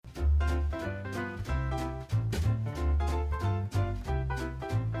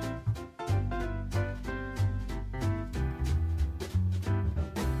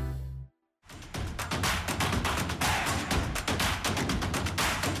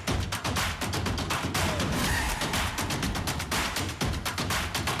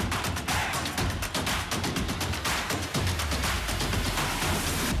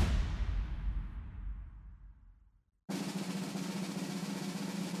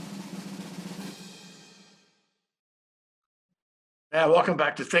Yeah, welcome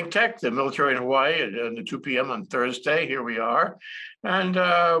back to Think Tech, the military in Hawaii at 2 p.m. on Thursday. Here we are. And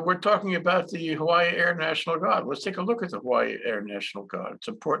we're talking about the Hawaii Air National Guard. Let's take a look at the Hawaii Air National Guard. It's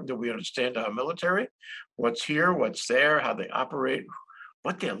important that we understand our military, what's here, what's there, how they operate,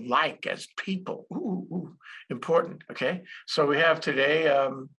 what they're like as people. Important, okay? So we have today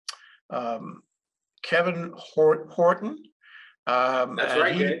Kevin Horton. That's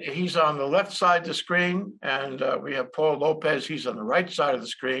right, Dave. He's on the left side of the screen, and we have Paul Lopez. He's on the right side of the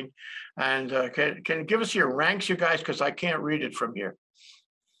screen. And can you give us your ranks, you guys, because I can't read it from here.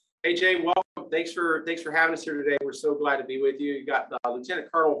 Hey Jay, welcome. Thanks for having us here today. We're so glad to be with you. You got Lieutenant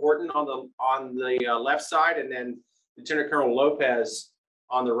Colonel Horton on the left side, and then Lieutenant Colonel Lopez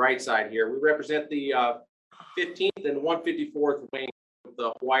on the right side here. We represent the 15th and 154th Wing of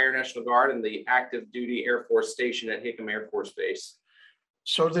the Hawaii Air National Guard and the active duty Air Force Station at Hickam Air Force Base.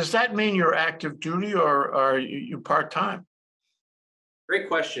 So does that mean you're active duty or are you part-time? Great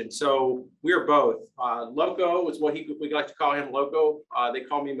question. So we are both. Loco is what we like to call him. Loco. They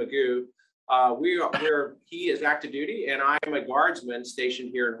call me Magoo. He is active duty, and I'm a guardsman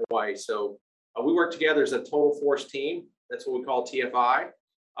stationed here in Hawaii. So we work together as a total force team. That's what we call TFI.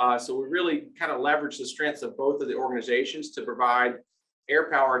 So we really kind of leverage the strengths of both of the organizations to provide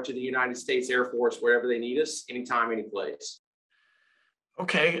air power to the United States Air Force wherever they need us, anytime, any place.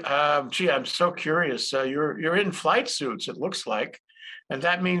 Okay. Gee, I'm so curious. You're in flight suits, it looks like. And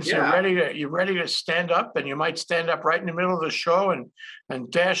that means Yeah. you're ready to stand up, and you might stand up right in the middle of the show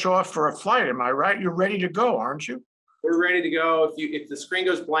and dash off for a flight. Am I right? You're ready to go, aren't you? We're ready to go. If the screen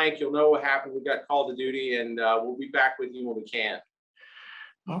goes blank, you'll know what happened. We got called to duty, and we'll be back with you when we can.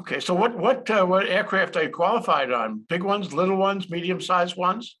 Okay. So what aircraft are you qualified on? Big ones, little ones, medium-sized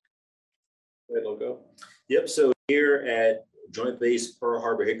ones? Wait, Loco. Yep. So here at Joint Base Pearl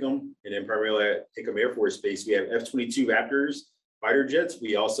Harbor Hickam, and then primarily at Hickam Air Force Base, we have F-22 Raptors fighter jets.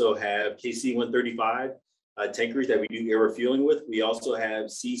 We also have KC-135 tankers that we do air refueling with. We also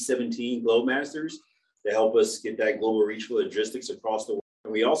have C-17 Globemasters that help us get that global reach for logistics across the world.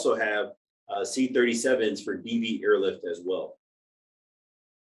 And we also have C-37s for DV airlift as well.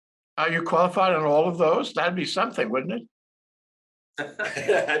 Are you qualified on all of those? That'd be something, wouldn't it?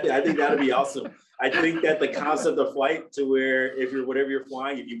 I think that'd be awesome. I think that the concept of flight to where whatever you're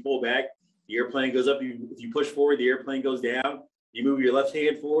flying, if you pull back, the airplane goes up. If you push forward, the airplane goes down. You move your left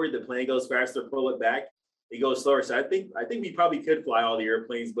hand forward, the plane goes faster. Pull it back, it goes slower. So I think we probably could fly all the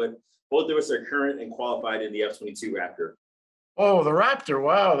airplanes, but both of us are current and qualified in the F-22 Raptor. Oh, the Raptor!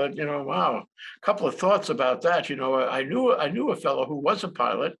 Wow, wow. A couple of thoughts about that. I knew a fellow who was a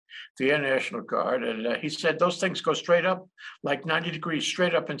pilot, the Air National Guard, and he said those things go straight up, like 90 degrees,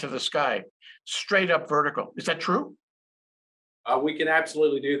 straight up into the sky, straight up vertical. Is that true? We can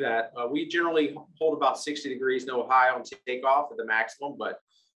absolutely do that. We generally hold about 60 degrees, no high on takeoff at the maximum, but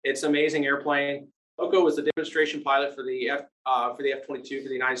it's an amazing airplane. Loco was the demonstration pilot for the F-22 for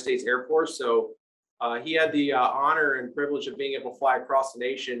the United States Air Force. So he had the honor and privilege of being able to fly across the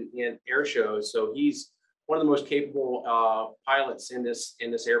nation in air shows. So he's one of the most capable pilots in this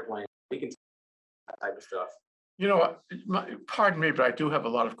airplane. We can do that type of stuff. Pardon me, but I do have a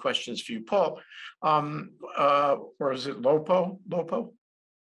lot of questions for you, Paul. Or is it Loco? Loco.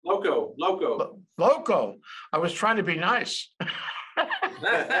 I was trying to be nice.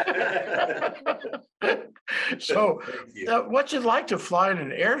 So what's it like to fly in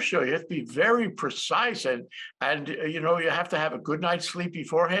an air show? You have to be very precise, and you have to have a good night's sleep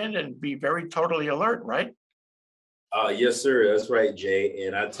beforehand and be very totally alert, right? Yes, sir. That's right, Jay.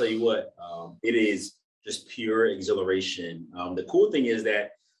 And I tell you what, it is just pure exhilaration. The cool thing is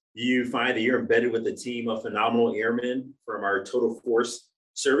that you find that you're embedded with a team of phenomenal airmen from our total force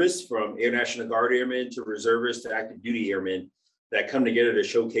service, from Air National Guard airmen to reservists to active duty airmen that come together to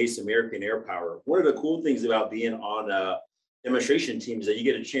showcase American air power. One of the cool things about being on a demonstration team is that you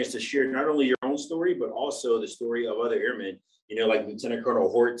get a chance to share not only your own story, but also the story of other airmen, like Lieutenant Colonel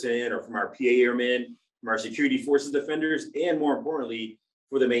Horton, or from our PA airmen, from our security forces defenders, and more importantly,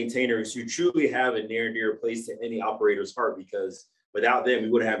 for the maintainers who truly have a near and dear place to any operator's heart, because without them, we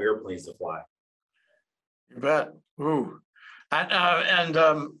wouldn't have airplanes to fly. You bet. Ooh. And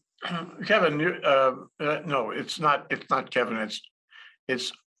Kevin, no, it's not Kevin.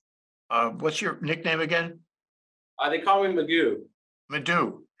 It's what's your nickname again? They call me Magoo.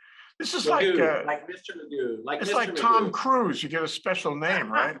 Magoo. This is Magoo, like Mr. Magoo. It's Mr. like Magoo. Tom Cruise. You get a special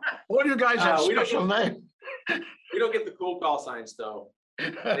name, right? All you guys have special names. We don't get the cool call signs, though.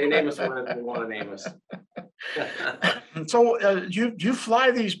 They name us whatever they want to name us. So you fly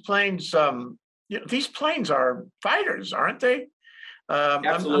these planes. These planes are fighters, aren't they?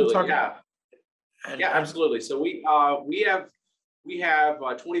 Absolutely, yeah, absolutely. So we have we have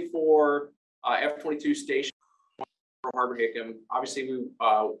 24 F-22 stations for Harbor Hickam. Obviously, we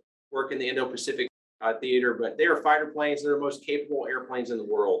work in the Indo-Pacific theater, but they are fighter planes. They're the most capable airplanes in the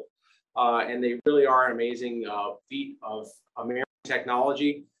world. And they really are an amazing feat of American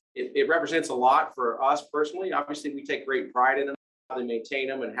technology. It represents a lot for us personally. Obviously, we take great pride in them. How they maintain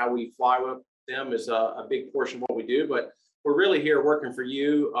them and how we fly with them is a big portion of what we do. But we're really here working for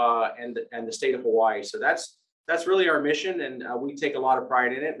you and the state of Hawaii. So that's really our mission, and we take a lot of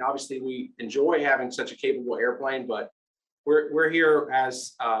pride in it. And obviously, we enjoy having such a capable airplane. But we're here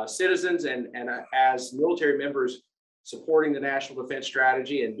as citizens and as military members, supporting the national defense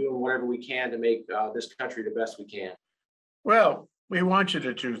strategy and doing whatever we can to make this country the best we can. Well, we want you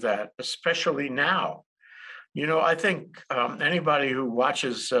to do that, especially now. You know, I think anybody who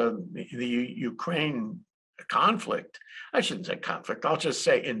watches the Ukraine conflict, I shouldn't say conflict, I'll just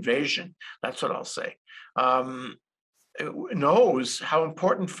say invasion, that's what I'll say, knows how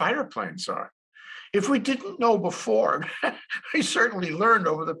important fighter planes are. If we didn't know before, we certainly learned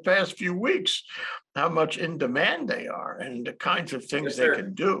over the past few weeks how much in demand they are and the kinds of things they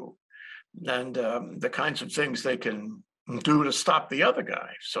can do and the kinds of things they can do to stop the other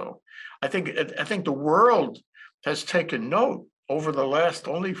guy. So I think the world has taken note over the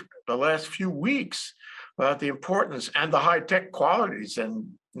last few weeks about the importance and the high-tech qualities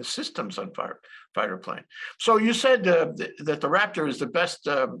and the systems on fighter plane. So you said that the Raptor is the best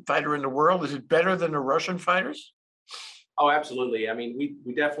fighter in the world. Is it better than the Russian fighters? Oh, absolutely. I mean,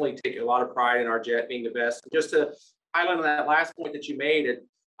 we definitely take a lot of pride in our jet being the best. Just to highlight on that last point that you made,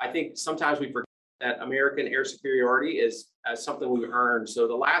 I think sometimes we forget that American air superiority is something we've earned. So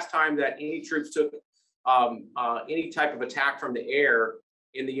the last time that any troops took any type of attack from the air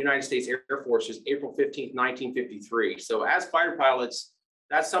in the United States Air Force is April 15th, 1953. So as fighter pilots,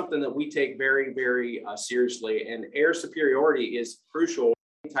 that's something that we take very, very seriously. And air superiority is crucial in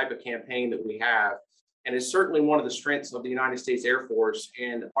any type of campaign that we have. And it's certainly one of the strengths of the United States Air Force.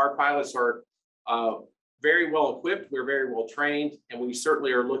 And our pilots are very well equipped. We're very well trained. And we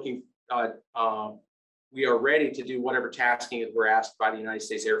certainly are we are ready to do whatever tasking that we're asked by the United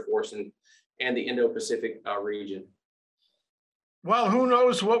States Air Force and the Indo-Pacific region. Well, who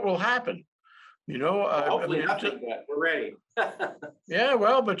knows what will happen? You know, hopefully nothing, but we're ready. Yeah,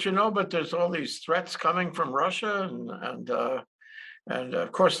 well, but there's all these threats coming from Russia, and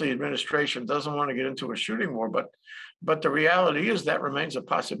of course the administration doesn't want to get into a shooting war, but the reality is that remains a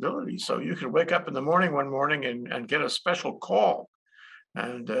possibility. So you could wake up in the morning one morning and get a special call,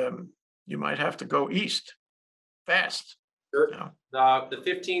 and you might have to go east fast. Sure. You know? The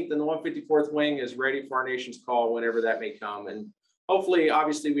 15th and the 154th Wing is ready for our nation's call whenever that may come, and hopefully,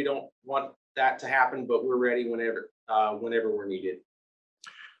 obviously, we don't want that to happen, but we're ready whenever we're needed.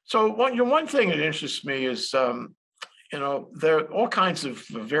 So one thing that interests me is, there are all kinds of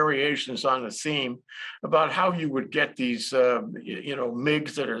variations on the theme about how you would get these,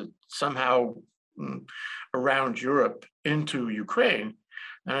 MiGs that are somehow around Europe into Ukraine.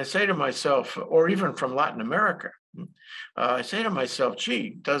 And I say to myself, or even from Latin America, I say to myself,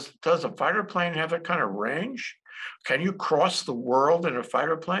 gee, does a fighter plane have that kind of range? Can you cross the world in a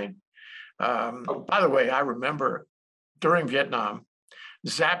fighter plane? By the way, I remember during Vietnam,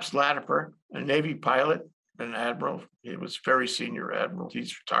 Zaps Latiper, a Navy pilot, an admiral, he was very senior admiral.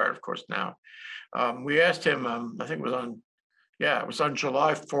 He's retired, of course, now. We asked him, I think it was on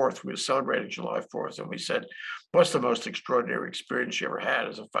July 4th. We were celebrating July 4th. And we said, what's the most extraordinary experience you ever had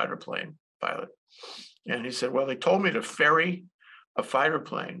as a fighter plane pilot? And he said, well, they told me to ferry a fighter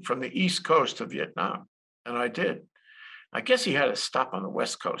plane from the East Coast to Vietnam. And I did. I guess he had to stop on the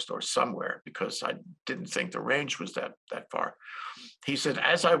West Coast or somewhere because I didn't think the range was that far. He said,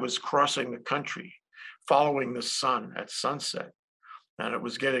 as I was crossing the country, following the sun at sunset, and it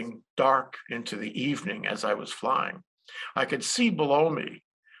was getting dark into the evening as I was flying, I could see below me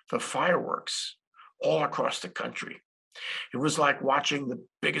the fireworks all across the country. It was like watching the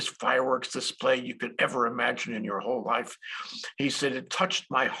biggest fireworks display you could ever imagine in your whole life. He said, it touched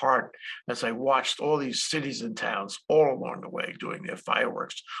my heart as I watched all these cities and towns all along the way doing their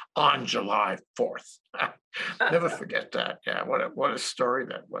fireworks on July 4th. Never forget that. Yeah, what a story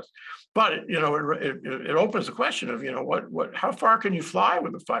that was. But it opens the question of, how far can you fly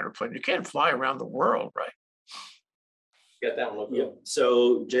with a fighter plane? You can't fly around the world, right? Get that one. Yeah.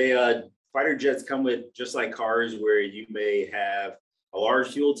 So Jay, fighter jets come with, just like cars, where you may have a large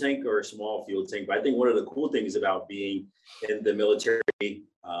fuel tank or a small fuel tank. But I think one of the cool things about being in the military,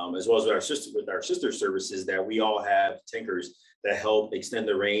 as well as with our sister services, that we all have tankers that help extend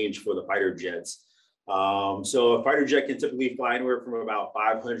the range for the fighter jets. So a fighter jet can typically fly anywhere from about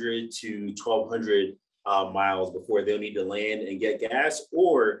 500 to 1,200 miles before they'll need to land and get gas,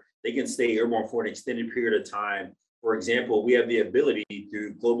 or they can stay airborne for an extended period of time. For example, we have the ability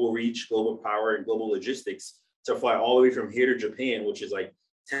through Global Reach, Global Power, and Global Logistics to fly all the way from here to Japan, which is like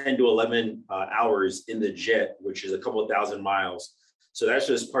 10 to 11 hours in the jet, which is a couple of thousand miles. So that's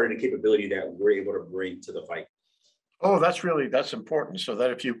just part of the capability that we're able to bring to the fight. Oh, that's important. So that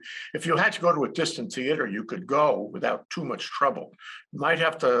if you had to go to a distant theater, you could go without too much trouble. You might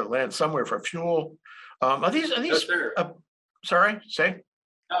have to land somewhere for fuel. Are these, No, sir. sorry, say?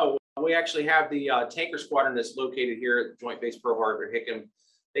 No, we actually have the tanker squadron that's located here at Joint Base Pearl Harbor, Hickam.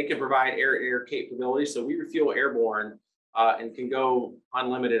 They can provide air-air capability. So we refuel airborne and can go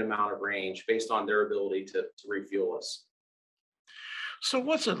unlimited amount of range based on their ability to refuel us. So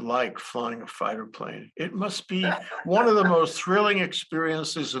what's it like flying a fighter plane? It must be one of the most thrilling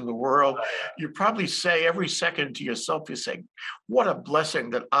experiences in the world. You probably say every second to yourself, you say, what a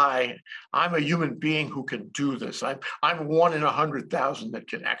blessing that I'm a human being who can do this. I'm 1 in 100,000 that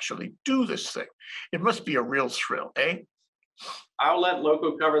can actually do this thing. It must be a real thrill, eh? I'll let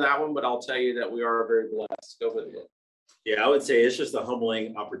Loco cover that one, but I'll tell you that we are very blessed. Go with it. Yeah, I would say it's just a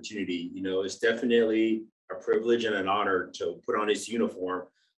humbling opportunity. You know, it's definitely a privilege and an honor to put on this uniform.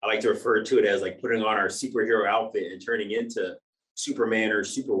 I like to refer to it as like putting on our superhero outfit and turning into Superman or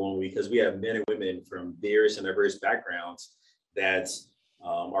Superwoman, because we have men and women from various and diverse backgrounds that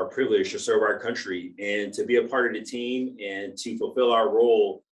are privileged to serve our country and to be a part of the team and to fulfill our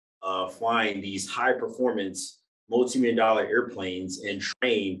role of flying these high performance multi-million-dollar airplanes and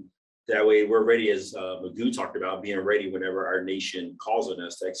train. That way we're ready, as Magoo talked about, being ready whenever our nation calls on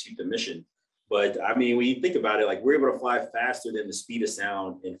us to execute the mission. But I mean, when you think about it, like we're able to fly faster than the speed of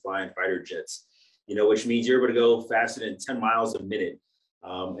sound in flying fighter jets, you know, which means you're able to go faster than 10 miles a minute.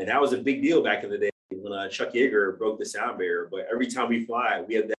 And that was a big deal back in the day when Chuck Yeager broke the sound barrier. But every time we fly,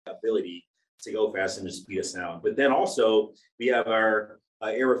 we have that ability to go faster than the speed of sound. But then also we have our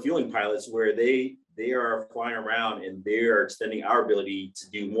air refueling pilots where they are flying around and they are extending our ability to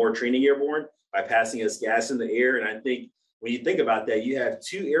do more training airborne by passing us gas in the air. And I think when you think about that, you have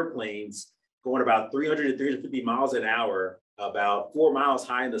 2 airplanes going about 300 to 350 miles an hour, about 4 miles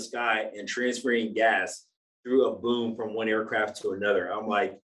high in the sky, and transferring gas through a boom from one aircraft to another. I'm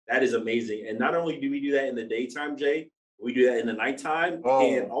like, that is amazing. And not only do we do that in the daytime, Jay, we do that in the nighttime. Oh.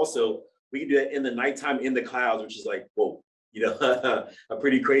 And also we can do that in the nighttime in the clouds, which is like, whoa, you know, a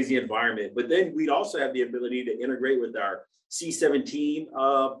pretty crazy environment. But then we'd also have the ability to integrate with our C-17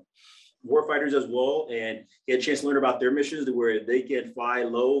 warfighters as well, and get a chance to learn about their missions to where they can fly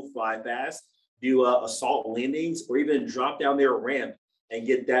low, fly fast, do assault landings, or even drop down their ramp and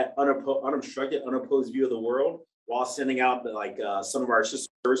get that unobstructed, unopposed view of the world while sending out some of our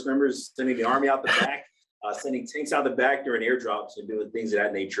service members, sending the Army out the back, sending tanks out the back during airdrops and doing things of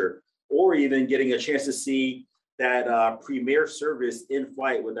that nature, or even getting a chance to see that premier service in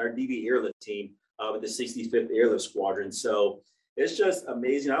flight with our DV airlift team with the 65th Airlift Squadron. So it's just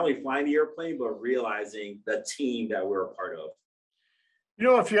amazing, not only flying the airplane, but realizing the team that we're a part of. You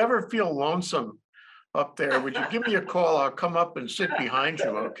know, if you ever feel lonesome up there, would you give me a call? I'll come up and sit behind you,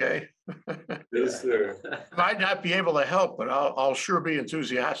 okay? Yes, sir. Might not be able to help, but I'll sure be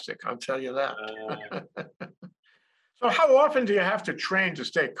enthusiastic, I'll tell you that. So how often do you have to train to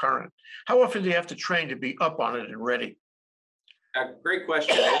stay current? How often do you have to train to be up on it and ready? Great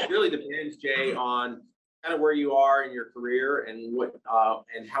question. It really depends, Jay, on kind of where you are in your career and what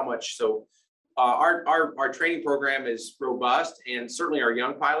and how much. So our training program is robust, and certainly our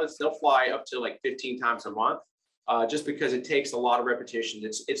young pilots, they'll fly up to like 15 times a month, just because it takes a lot of repetition.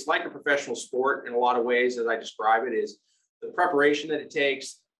 It's like a professional sport in a lot of ways, as I describe it, is the preparation that it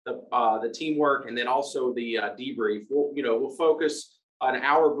takes, the teamwork, and then also the debrief. We'll focus an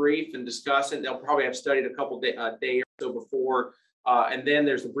hour brief and discuss it. They'll probably have studied a couple days or so before, and then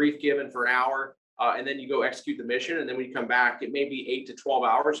there's the brief given for an hour. And then you go execute the mission, and then when you come back, it may be 8 to 12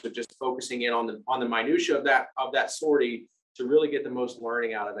 hours of just focusing in on the minutia of that sortie to really get the most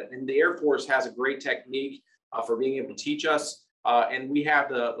learning out of it. And the Air Force has a great technique for being able to teach us, and we have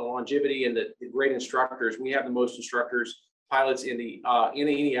the longevity and the great instructors. We have the most instructors, pilots in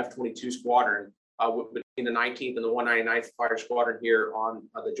any F-22 squadron, between the 19th and the 199th Fighter Squadron here on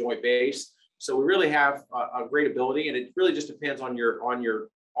the Joint Base. So we really have a great ability, and it really just depends on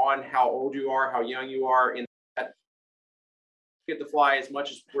how old you are, how young you are. In that, get to fly as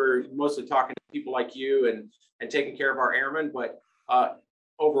much as we're mostly talking to people like you and taking care of our airmen. But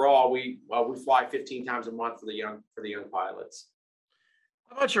overall, we fly 15 times a month for the young pilots.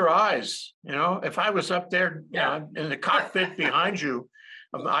 How about your eyes? You know, if I was up there, in the cockpit behind you,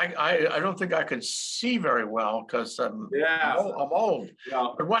 I don't think I could see very well because Yeah. I'm old.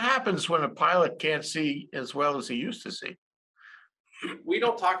 Well, But what happens when a pilot can't see as well as he used to see? we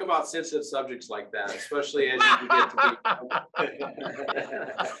don't talk about sensitive subjects like that, especially as you get to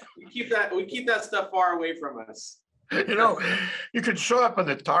be. We keep that stuff far away from us. You know, you could show up on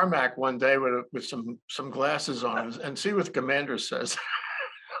the tarmac one day with some glasses on and see what the commander says.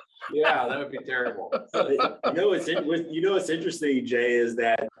 Yeah, that would be terrible. What's interesting, Jay, is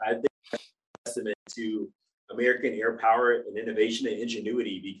that I think it's a testament to American air power and innovation and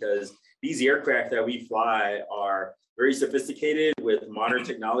ingenuity, because these aircraft that we fly are very sophisticated with modern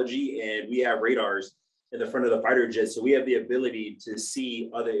technology, and we have radars in the front of the fighter jet, so we have the ability to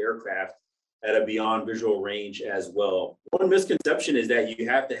see other aircraft at a beyond visual range as well. One misconception is that you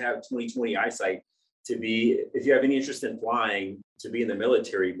have to have 20/20 eyesight to be, if you have any interest in flying, to be in the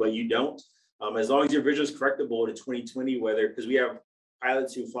military, but you don't. As long as your vision is correctable to 20/20, whether, because we have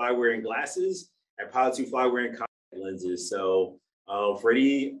pilots who fly wearing glasses and pilots who fly wearing contact lenses. So for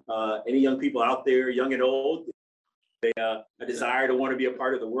any young people out there, young and old, they a desire to want to be a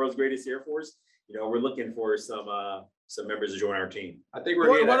part of the world's greatest Air Force, we're looking for some members to join our team. I think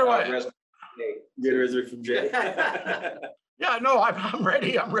we're getting Get a resume from Jay. Yeah, no, I'm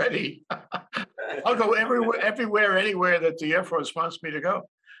ready. I'm ready. I'll go everywhere, anywhere that the Air Force wants me to go.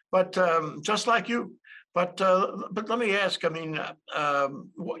 But just like you. But let me ask. I mean,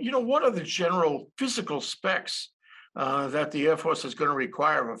 what are the general physical specs that the Air Force is going to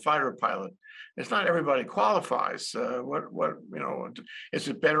require of a fighter pilot? It's not everybody qualifies. Is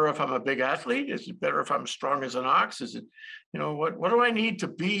it better if I'm a big athlete? Is it better if I'm strong as an ox? Is it, what do I need to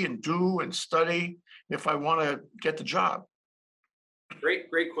be and do and study if I want to get the job?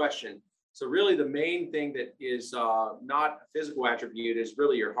 Great question. So really the main thing that is not a physical attribute is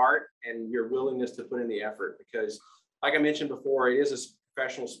really your heart and your willingness to put in the effort, because like I mentioned before, it is a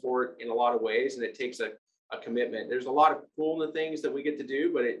professional sport in a lot of ways, and it takes a commitment. There's a lot of cool things that we get to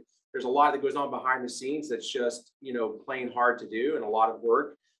do, but there's a lot that goes on behind the scenes that's just, plain hard to do and a lot of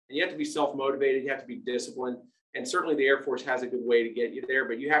work. And you have to be self-motivated, you have to be disciplined. And certainly the Air Force has a good way to get you there,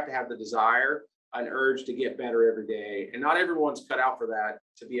 but you have to have the desire, an urge to get better every day. And not everyone's cut out for that,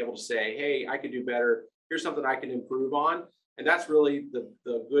 to be able to say, hey, I could do better. Here's something I can improve on. And that's really the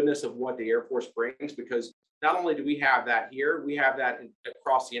goodness of what the Air Force brings, because not only do we have that here, we have that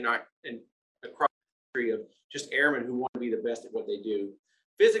across the country of just airmen who want to be the best at what they do.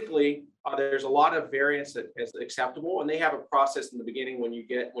 Physically, there's a lot of variance that is acceptable, and they have a process in the beginning when you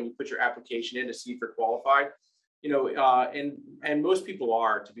put your application in to see if you're qualified. And most people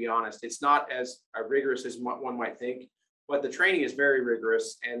are, to be honest. It's not as rigorous as one might think, but the training is very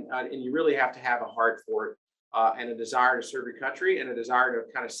rigorous, and you really have to have a heart for it, and a desire to serve your country, and a desire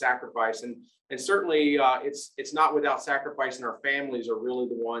to kind of sacrifice. And certainly, it's not without sacrifice. And our families are really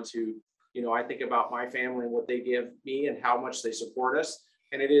the ones who, I think about my family and what they give me and how much they support us.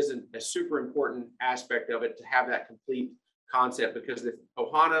 And it is a super important aspect of it to have that complete concept, because if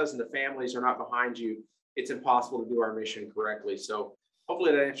Ohanas and the families are not behind you, it's impossible to do our mission correctly. So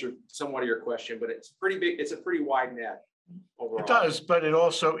hopefully that answered somewhat of your question, but it's pretty big. It's a pretty wide net overall. It does, but it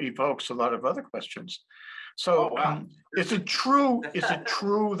also evokes a lot of other questions. So wow. Is it true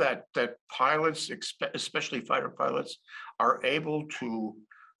that pilots, especially fighter pilots, are able to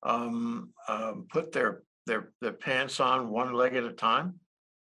put their pants on one leg at a time?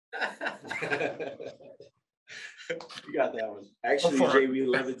 You got that one. Actually, Jay, we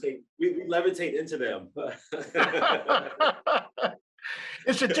levitate into them.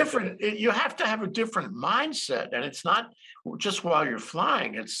 It's you have to have a different mindset, and it's not just while you're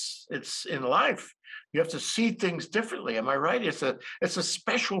flying, it's in life. You have to see things differently. Am I right? It's a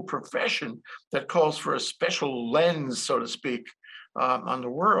special profession that calls for a special lens, so to speak, on the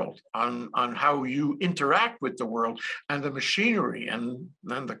world, on how you interact with the world and the machinery and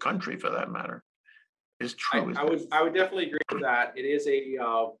the country, for that matter. Is true. I would definitely agree with that. It is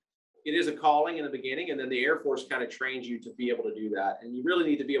a calling in the beginning, and then the Air Force kind of trains you to be able to do that. And you really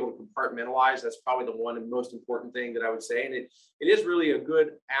need to be able to compartmentalize. That's probably the one and most important thing that I would say. And it is really a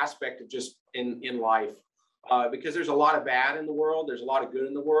good aspect of just in life, because there's a lot of bad in the world. There's a lot of good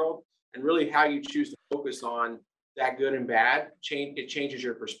in the world, and really how you choose to focus on that good and bad, it changes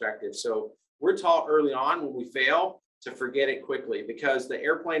your perspective. So we're taught early on, when we fail, to forget it quickly, because the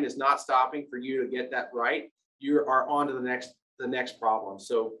airplane is not stopping for you to get that right. You are on to the next problem.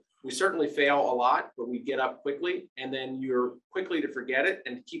 So we certainly fail a lot, but we get up quickly, and then you're quickly to forget it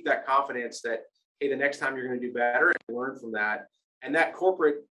and keep that confidence that, hey, the next time you're going to do better, and learn from that. And that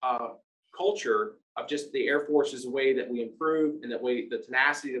corporate culture of just the Air Force is a way that we improve, and that way the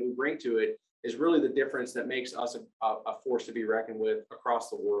tenacity that we bring to it is really the difference that makes us a force to be reckoned with across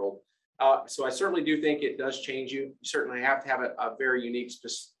the world. So I certainly do think it does change you. You certainly have to have a very unique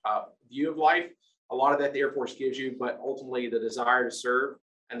view of life. A lot of that the Air Force gives you, but ultimately the desire to serve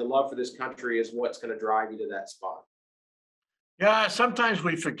and the love for this country is what's going to drive you to that spot. Yeah, sometimes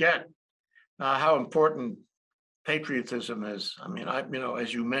we forget how important patriotism is. I mean,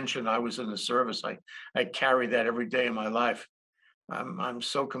 as you mentioned, I was in the service. I carry that every day of my life. I'm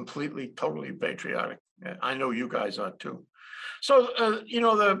so completely, totally patriotic. I know you guys are too. So,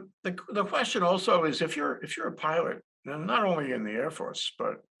 the question also is, if you're a pilot, and not only in the Air Force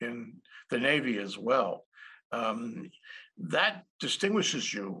but in the Navy as well, that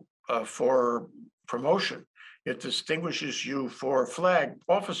distinguishes you for promotion. It distinguishes you for flag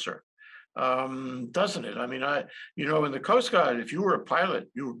officer, doesn't it? I mean, in the Coast Guard, if you were a pilot,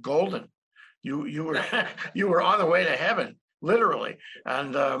 you were golden. You were you were on the way to heaven, literally.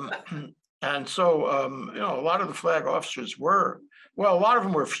 And so, a lot of the flag officers a lot of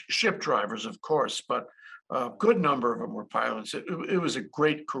them were ship drivers, of course, but a good number of them were pilots. It was a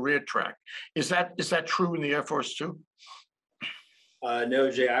great career track. Is that true in the Air Force too?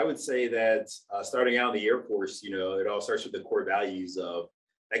 No, Jay, I would say that starting out in the Air Force, it all starts with the core values of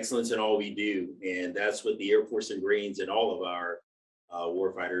excellence in all we do. And that's what the Air Force ingrains in all of our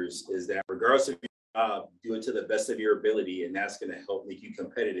warfighters, is that regardless of your job, do it to the best of your ability. And that's going to help make you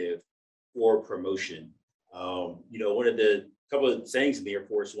competitive for promotion. One of the couple of sayings in the Air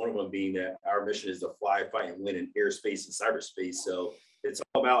Force, one of them being that our mission is to fly, fight, and win in airspace and cyberspace. So it's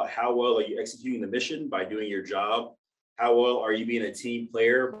all about how well are you executing the mission by doing your job? How well are you being a team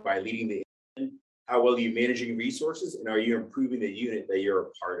player by leading the mission? How well are you managing resources? And are you improving the unit that you're a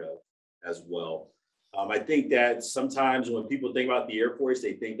part of as well? I think that sometimes when people think about the Air Force,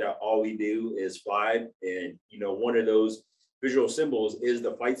 they think that all we do is fly. And, one of those visual symbols is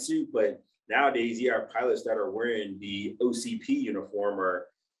the flight suit. But nowadays, you have pilots that are wearing the OCP uniform, or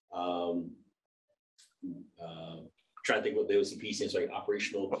trying to think what the OCP stands for, like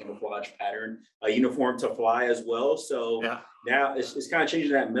operational camouflage pattern, uniform to fly as well. So now it's kind of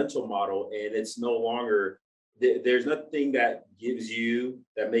changing that mental model, and it's no longer, there's nothing that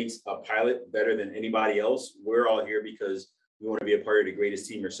makes a pilot better than anybody else. We're all here because we want to be a part of the greatest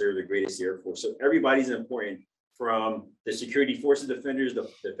team or serve the greatest Air Force. So everybody's important, from the security forces defenders,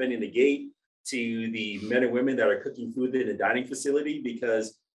 defending the gate, to the men and women that are cooking food in the dining facility,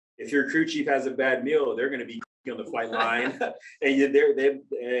 because if your crew chief has a bad meal, they're going to be on the flight line, and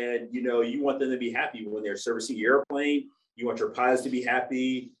you want them to be happy when they're servicing your airplane. You want your pilots to be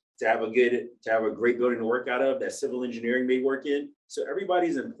happy, to have a great building to work out of that civil engineering may work in. So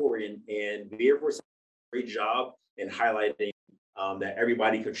everybody's important, and the Air Force does a great job in highlighting that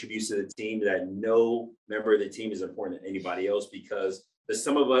everybody contributes to the team, that no member of the team is important than anybody else, because the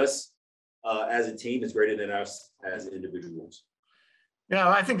sum of us as a team is greater than us as individuals. Yeah,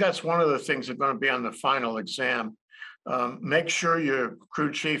 I think that's one of the things that are going to be on the final exam. Make sure your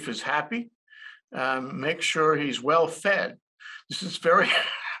crew chief is happy. Make sure he's well fed. This is very,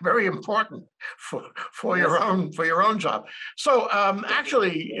 very important for your own job. So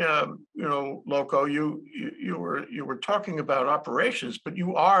actually, Loco, you were talking about operations, but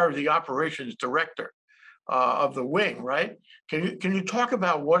you are the operations director of the wing, right? Can you talk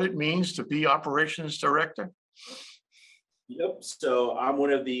about what it means to be operations director? Yep. So I'm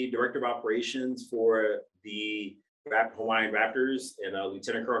one of the director of operations for the Hawaiian Raptors, and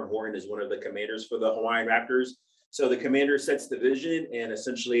Lieutenant Colonel Horn is one of the commanders for the Hawaiian Raptors. So the commander sets the vision, and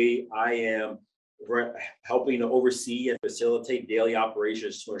essentially I am helping to oversee and facilitate daily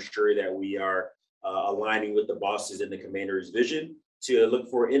operations to ensure that we are aligning with the bosses and the commander's vision to look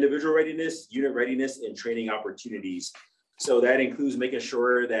for individual readiness, unit readiness, and training opportunities. So that includes making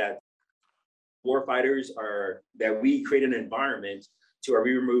sure that warfighters that we create an environment to where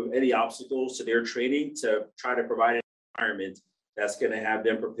we remove any obstacles to their training, to try to provide an environment that's going to have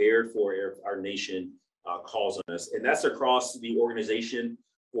them prepared for our nation calls on us. And that's across the organization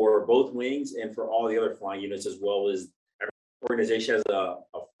for both wings and for all the other flying units, as well as every organization has a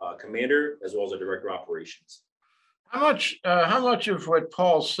commander as well as a director of operations. How much of what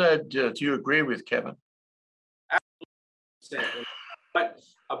Paul said do you agree with, Kevin? But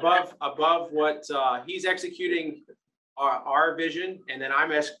above what he's executing our vision, and then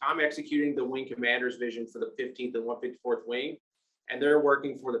I'm executing the wing commander's vision for the 15th and 154th Wing, and they're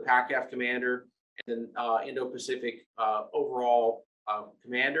working for the PACAF commander and then Indo-Pacific overall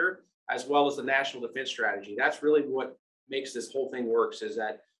commander, as well as the national defense strategy. That's really what makes this whole thing works, is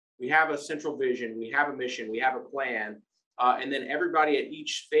that we have a central vision, we have a mission, we have a plan, and then everybody at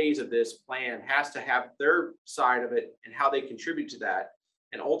each phase of this plan has to have their side of it and how they contribute to that.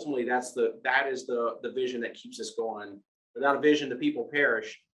 And ultimately, that is the vision that keeps us going. Without a vision, the people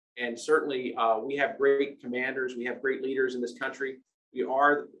perish. And certainly, we have great commanders. We have great leaders in this country. We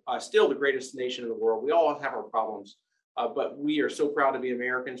are still the greatest nation in the world. We all have our problems, but we are so proud to be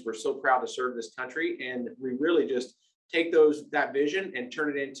Americans. We're so proud to serve this country. And we really just take that vision and turn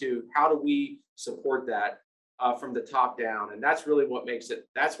it into how do we support that from the top down. And that's really what makes it,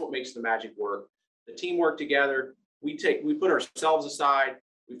 that's what makes the magic work. The teamwork together, we put ourselves aside,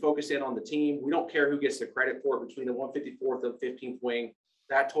 we focus in on the team. We don't care who gets the credit for it between the 154th and 15th Wing.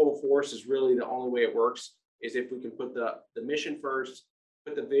 That total force is really the only way it works, is if we can put the mission first,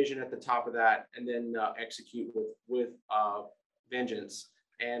 put the vision at the top of that, and then execute with vengeance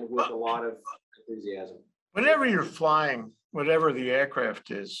and with a lot of enthusiasm. Whenever you're flying, whatever the aircraft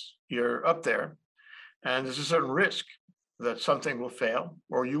is, you're up there, and there's a certain risk that something will fail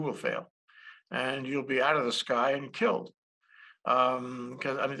or you will fail, and you'll be out of the sky and killed.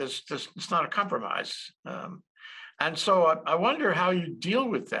 Because I mean, it's not a compromise. And so I wonder how you deal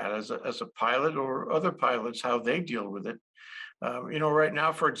with that as a pilot, or other pilots, how they deal with it. You know, right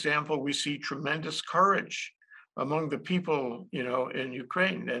now, for example, we see tremendous courage among the people, you know, in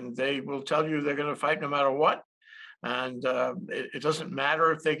Ukraine, and they will tell you they're going to fight no matter what. And it doesn't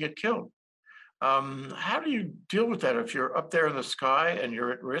matter if they get killed. How do you deal with that if you're up there in the sky and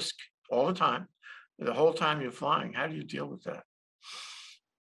you're at risk all the time, the whole time you're flying? How do you deal with that?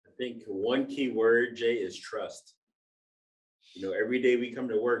 I think one key word, Jay, is trust. You know, every day we come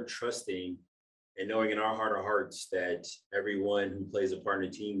to work trusting and knowing in our heart of hearts that everyone who plays a part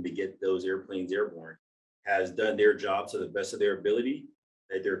in the team to get those airplanes airborne has done their job to the best of their ability,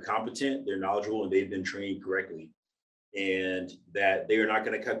 that they're competent, they're knowledgeable, and they've been trained correctly. And that they are not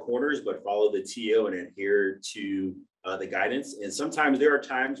going to cut corners, but follow the TO and adhere to the guidance. And sometimes there are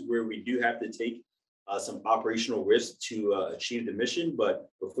times where we do have to take some operational risk to achieve the mission. But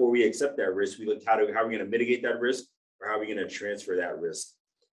before we accept that risk, we look how are we going to mitigate that risk, or how are we going to transfer that risk?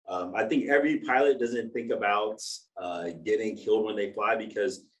 I think every pilot doesn't think about getting killed when they fly,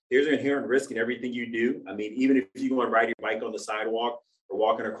 because there's an inherent risk in everything you do. I mean, even if you go and ride your bike on the sidewalk or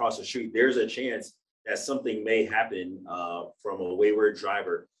walking across the street, there's a chance that something may happen from a wayward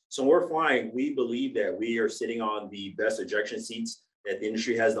driver. So when we're flying, we believe that we are sitting on the best ejection seats that the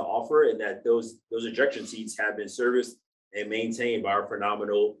industry has to offer, and that those ejection seats have been serviced and maintained by our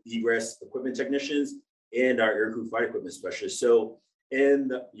phenomenal egress equipment technicians and our aircrew flight equipment specialists. So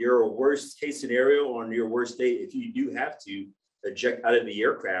in your worst case scenario, on your worst day, if you do have to eject out of the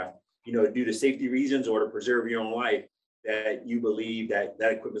aircraft, you know, due to safety reasons or to preserve your own life, that you believe that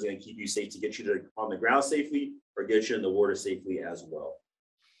that equipment is going to keep you safe to get you on the ground safely or get you in the water safely as well.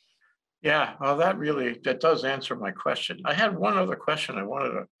 Yeah, well, that does answer my question. I had one other question I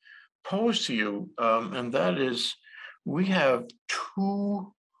wanted to pose to you, and that is, we have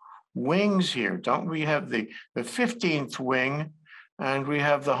two wings here, don't we? Have the 15th Wing, and we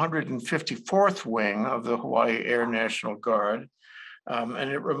have the 154th Wing of the Hawaii Air National Guard.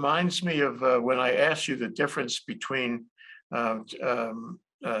 And it reminds me of when I asked you the difference between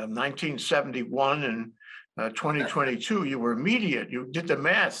 1971 and 2022, you were immediate, you did the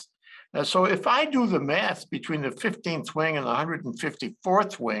math. So if I do the math between the 15th Wing and the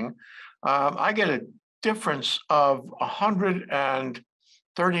 154th Wing, I get a difference of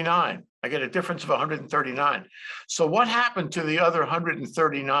 139. I get a difference of 139. So what happened to the other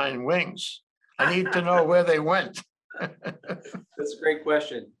 139 wings? I need to know where they went. That's a great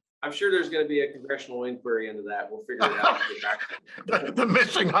question. I'm sure there's going to be a congressional inquiry into that. We'll figure it out and get back to it. The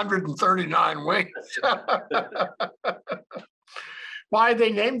missing 139 wings. Why are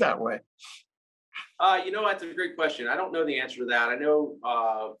they named that way? You know, that's a great question. I don't know the answer to that. I know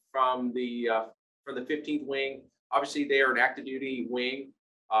from the 15th Wing, obviously they are an active duty wing.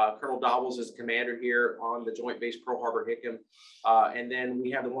 Colonel Dobbles is the commander here on the Joint Base Pearl Harbor Hickam. And then we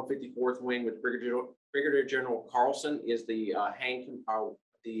have the 154th Wing with Brigadier General Carlson is the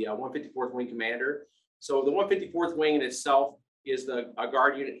 154th Wing commander. So the 154th Wing in itself is a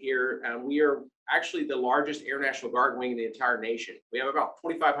guard unit here, and we are actually the largest Air National Guard wing in the entire nation. We have about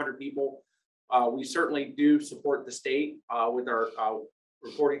 2,500 people. We certainly do support the state with our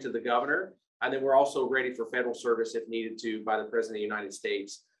reporting to the governor, and then we're also ready for federal service if needed to by the President of the United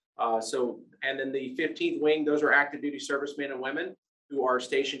States. And then the 15th Wing, those are active duty servicemen and women who are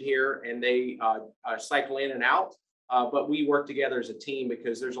stationed here, and they cycle in and out. But we work together as a team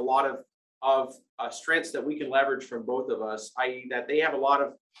because there's a lot of strengths that we can leverage from both of us, i.e. that they have a lot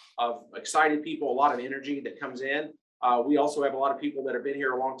of excited people, a lot of energy that comes in. We also have a lot of people that have been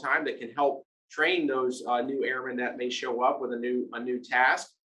here a long time that can help train those new airmen that may show up with a new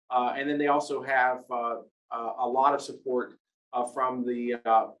task. And then they also have a lot of support from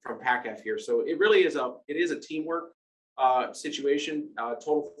PACF here. So it really is a teamwork situation.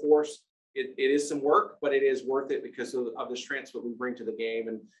 Total Force. It is some work, but it is worth it because of the strengths that we bring to the game.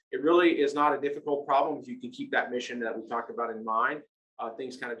 And it really is not a difficult problem if you can keep that mission that we talked about in mind.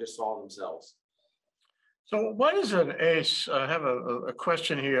 Things kind of just solve themselves. So what is an ACE? I have a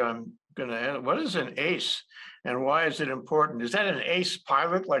question here I'm going to add. What is an ACE and why is it important? Is that an ACE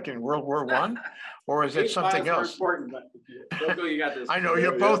pilot like in World War I? Or is it Ace something pilots are else? important, but Loco, you got this. I know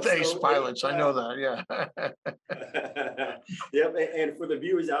you're both So ACE pilots. I know ACE, that. Yeah. Yep, and for the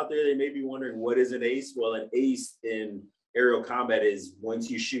viewers out there, they may be wondering what is an ace? Well, an ace in aerial combat is once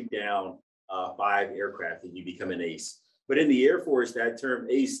you shoot down 5 aircraft, then you become an ace. But in the Air Force, that term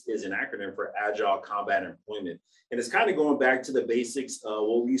ACE is an acronym for Agile Combat Employment. And it's kind of going back to the basics of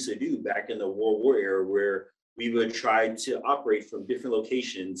what we used to do back in the World War era, where we would try to operate from different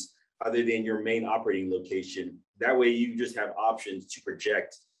locations other than your main operating location. That way you just have options to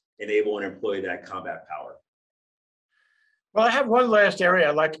project, enable, and employ that combat power. Well, I have one last area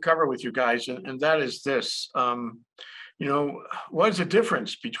I'd like to cover with you guys, and that is this. What is the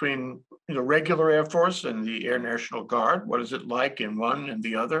difference between the regular Air Force and the Air National Guard? What is it like in one and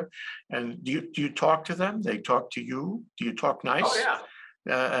the other? And do you talk to them? They talk to you? Do you talk nice? Oh,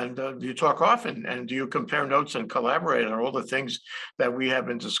 yeah. Do you talk often? And do you compare notes and collaborate on all the things that we have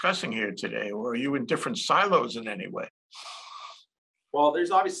been discussing here today? Or are you in different silos in any way? Well,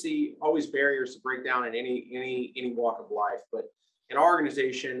 there's obviously always barriers to break down in any walk of life, but in our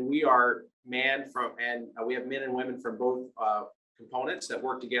organization, we are we have men and women from both components that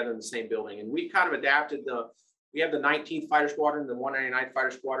work together in the same building. And we kind of adapted we have the 19th Fighter Squadron, the 199th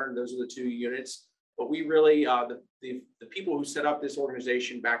Fighter Squadron. Those are the 2 units. But we really, the people who set up this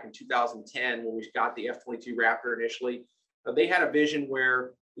organization back in 2010, when we got the F-22 Raptor initially, they had a vision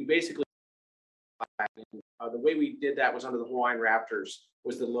where we basically, the way we did that was under the Hawaiian Raptors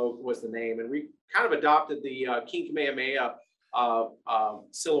was the name. And we kind of adopted the King Kamehameha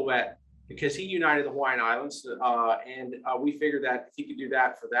silhouette because he united the Hawaiian Islands. And we figured that if he could do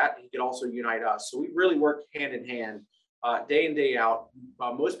that for that, he could also unite us. So we really worked hand in hand. Day in, day out.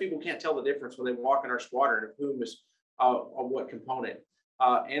 Most people can't tell the difference when they walk in our squadron of whom is of what component.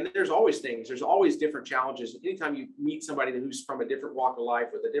 And there's always things, there's always different challenges. Anytime you meet somebody who's from a different walk of life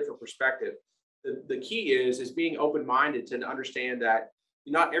with a different perspective, the key is being open-minded to understand that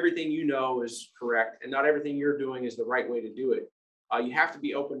not everything you know is correct and not everything you're doing is the right way to do it. You have to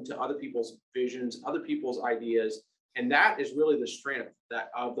be open to other people's visions, other people's ideas. And that is really the strength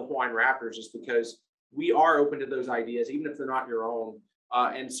of the Hawaiian Raptors, is because we are open to those ideas, even if they're not your own.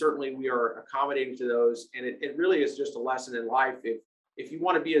 And certainly we are accommodating to those. And it really is just a lesson in life. If you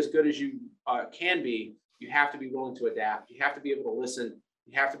want to be as good as you can be, you have to be willing to adapt. You have to be able to listen.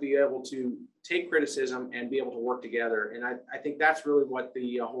 You have to be able to take criticism and be able to work together. And I think that's really what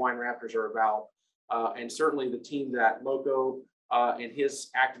the Hawaiian Raptors are about. And certainly the team that Loco and his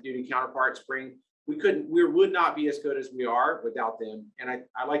active duty counterparts bring, we would not be as good as we are without them. And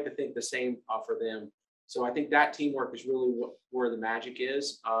I like to think the same for them. So I think that teamwork is really where the magic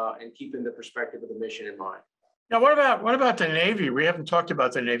is, and keeping the perspective of the mission in mind. Now, what about the Navy? We haven't talked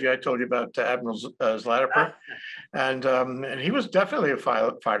about the Navy. I told you about Admiral Zlatiper, and he was definitely a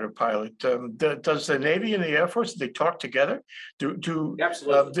fighter pilot. Does the Navy and the Air Force, do they talk together?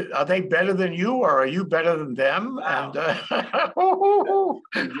 Absolutely. Are they better than you, or are you better than them? Wow.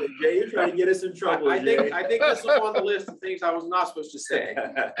 And Jay, you're trying to get us in trouble. I think this was on the list of things I was not supposed to say,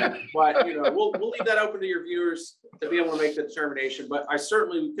 but we'll leave that open to your viewers to be able to make the determination. But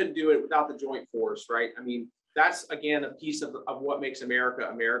we couldn't do it without the joint force, right? I mean, that's again a piece of what makes America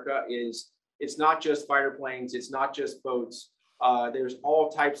America. Is it's not just fighter planes, it's not just boats. There's all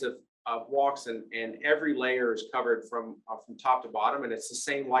types of walks, and every layer is covered from top to bottom, and it's the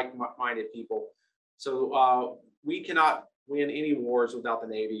same like-minded people. So we cannot win any wars without the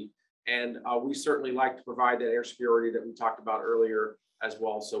Navy, and we certainly like to provide that air superiority that we talked about earlier as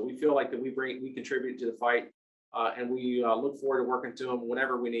well. So we feel like that we contribute to the fight, and we look forward to working to them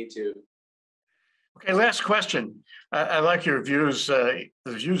whenever we need to. Okay, last question. I like your views, the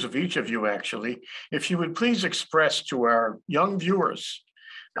views of each of you, actually. If you would please express to our young viewers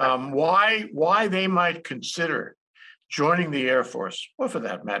why they might consider joining the Air Force, or for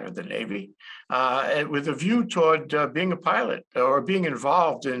that matter, the Navy, with a view toward being a pilot or being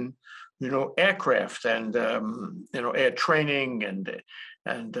involved in, aircraft and, air training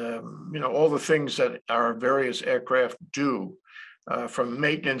and all the things that our various aircraft do, from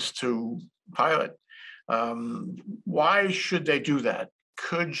maintenance to pilot. Why should they do that?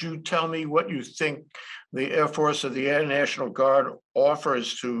 Could you tell me what you think the Air Force or the Air National Guard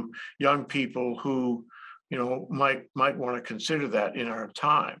offers to young people who might want to consider that in our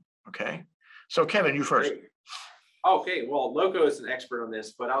time. Okay. So Kevin, you first. Great. Okay, well, Loco is an expert on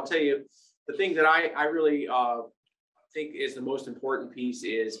this, but I'll tell you, the thing that I really think is the most important piece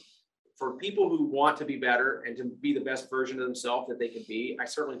is for people who want to be better and to be the best version of themselves that they can be. I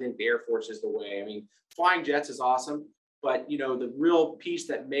certainly think the Air Force is the way. I mean, flying jets is awesome, but the real piece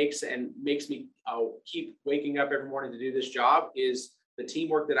that makes me keep waking up every morning to do this job is the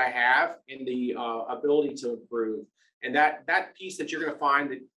teamwork that I have and the ability to improve. And that piece that you're going to find,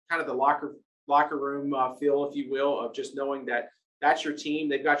 that kind of the locker room feel, if you will, of just knowing that that's your team,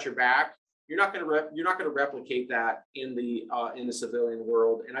 they've got your back. You're not going to replicate that in the civilian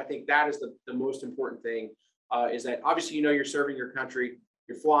world. And I think that is the most important thing, is that obviously you're serving your country,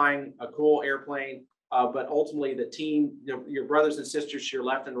 you're flying a cool airplane, but ultimately the team, your brothers and sisters to your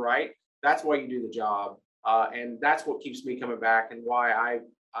left and right, that's why you do the job, and that's what keeps me coming back and why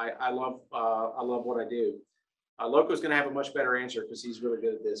I love what I do. Loco's going to have a much better answer because he's really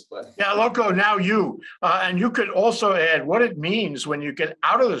good at this. But yeah, Loco, now and you could also add what it means when you get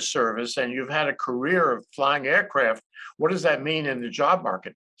out of the service and you've had a career of flying aircraft. What does that mean in the job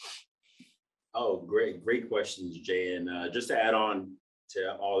market? Oh, great questions, Jay. And just to add on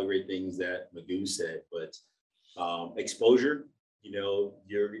to all the great things that Magoo said, but exposure.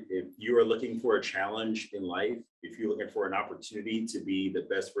 If you are looking for a challenge in life, if you're looking for an opportunity to be the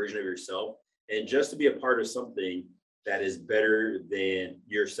best version of yourself, and just to be a part of something that is better than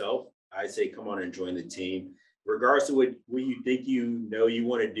yourself, I say come on and join the team. Regardless of what you think you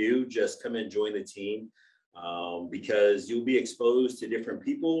want to do, just come and join the team, because you'll be exposed to different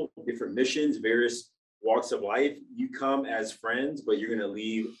people, different missions, various walks of life. You come as friends, but you're going to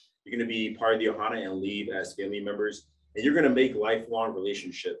leave. You're going to be part of the Ohana and leave as family members, and you're going to make lifelong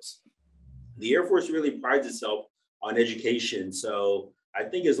relationships. The Air Force really prides itself on education. So I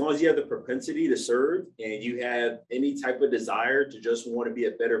think as long as you have the propensity to serve and you have any type of desire to just want to be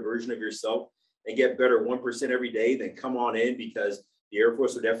a better version of yourself and get better 1% every day, then come on in, because the Air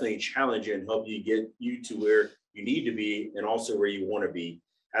Force will definitely challenge you and help you get you to where you need to be and also where you want to be,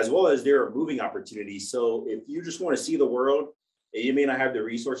 as well as there are moving opportunities. So if you just want to see the world and you may not have the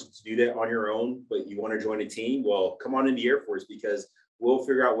resources to do that on your own, but you want to join a team, well, come on in the Air Force, because we'll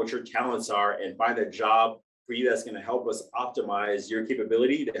figure out what your talents are and find a job for you that's going to help us optimize your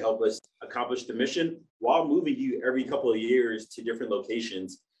capability to help us accomplish the mission while moving you every couple of years to different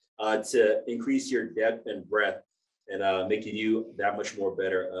locations to increase your depth and breadth and making you that much more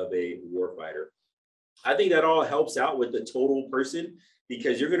better of a warfighter. I think that all helps out with the total person,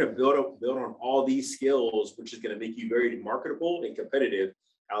 because you're going to build on all these skills, which is going to make you very marketable and competitive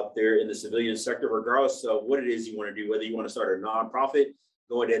out there in the civilian sector, regardless of what it is you want to do, whether you want to start a nonprofit,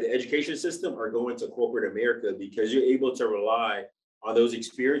 go into the education system, or go into corporate America, because you're able to rely on those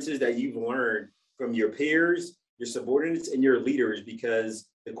experiences that you've learned from your peers, your subordinates, and your leaders. Because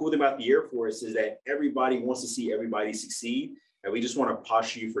the cool thing about the Air Force is that everybody wants to see everybody succeed. And we just want to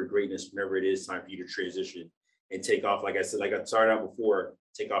posture you for greatness whenever it is time for you to transition and take off. Like I said, like I started out before,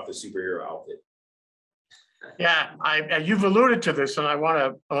 take off the superhero outfit. Yeah, you've alluded to this, and I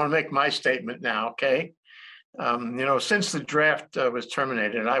want to make my statement now. Okay. Since the draft was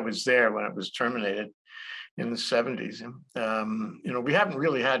terminated, I was there when it was terminated in the 70s. We haven't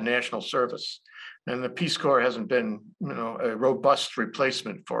really had national service, and the Peace Corps hasn't been, a robust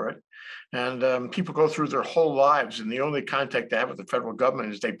replacement for it. And people go through their whole lives, and the only contact they have with the federal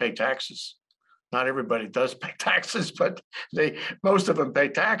government is they pay taxes. Not everybody does pay taxes, but most of them pay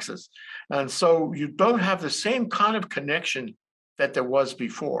taxes. And so you don't have the same kind of connection that there was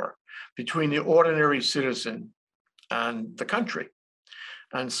before between the ordinary citizen and the country.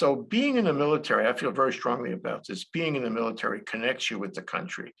 And so being in the military, I feel very strongly about this, being in the military connects you with the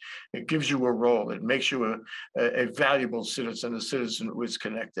country. It gives you a role. It makes you a valuable citizen, a citizen who is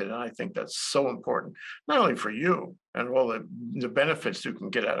connected. And I think that's so important, not only for you and all the benefits you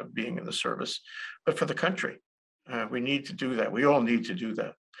can get out of being in the service, but for the country. We need to do that. We all need to do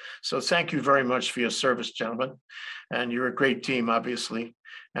that. So thank you very much for your service, gentlemen. And you're a great team, obviously.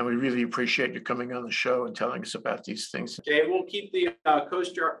 And we really appreciate you coming on the show and telling us about these things. Jay, we'll keep the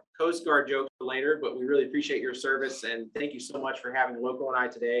Coast Guard jokes for later, but we really appreciate your service. And thank you so much for having Loco and I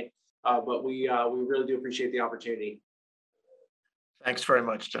today. But we really do appreciate the opportunity. Thanks very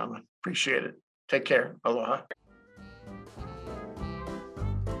much, gentlemen. Appreciate it. Take care. Aloha.